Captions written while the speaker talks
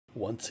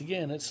Once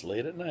again, it's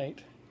late at night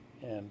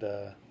and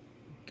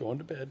going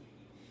to bed.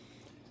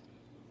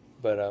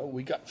 But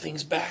we got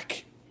things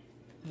back.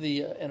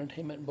 The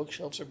entertainment and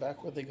bookshelves are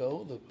back where they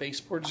go. The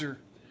baseboards are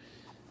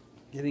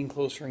getting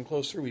closer and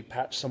closer. We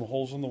patched some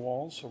holes in the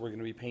walls, so we're going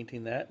to be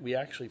painting that. We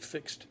actually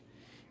fixed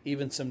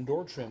even some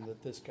door trim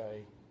that this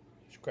guy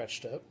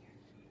scratched up.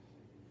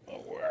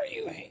 Oh, where are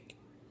you, Hank?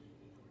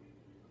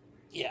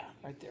 Yeah,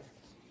 right there.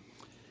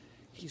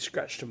 He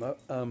scratched them up.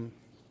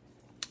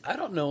 I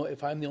don't know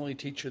if I'm the only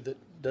teacher that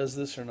does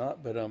this or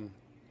not, but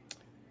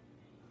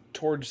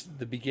towards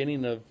the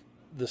beginning of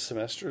the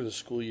semester, the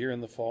school year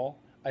in the fall,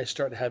 I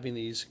start having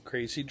these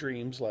crazy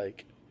dreams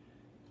like,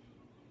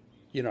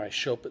 I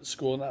show up at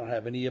school and I don't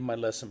have any of my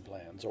lesson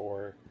plans,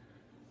 or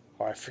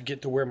I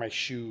forget to wear my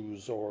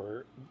shoes,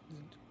 or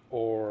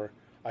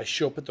I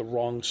show up at the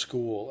wrong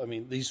school. I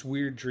mean, these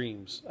weird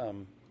dreams.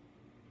 And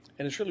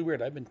it's really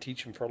weird. I've been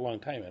teaching for a long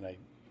time, and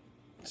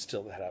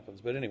still that happens.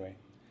 But anyway,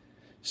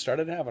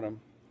 started having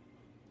them.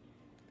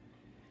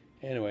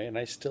 Anyway, and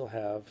I still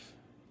have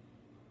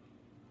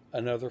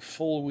another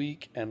full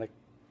week and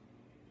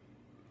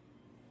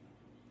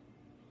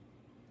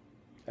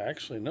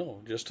actually,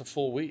 no, just a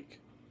full week.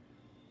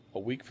 A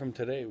week from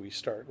today we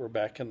start. We're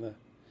back in the...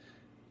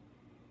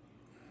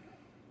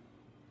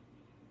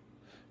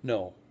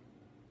 No.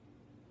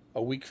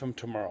 A week from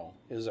tomorrow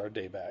is our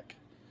day back.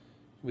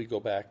 We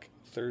go back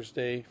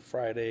Thursday,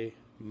 Friday,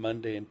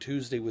 Monday, and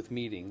Tuesday with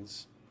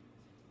meetings.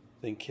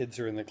 Then kids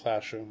are in the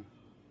classroom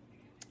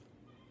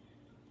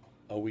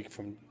a week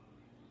from...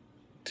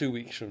 2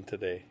 weeks from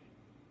today.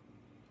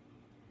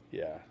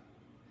 Yeah.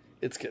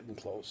 It's getting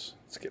close.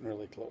 It's getting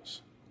really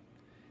close.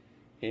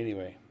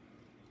 Anyway.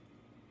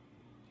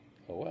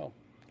 Oh well.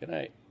 Good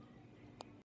night.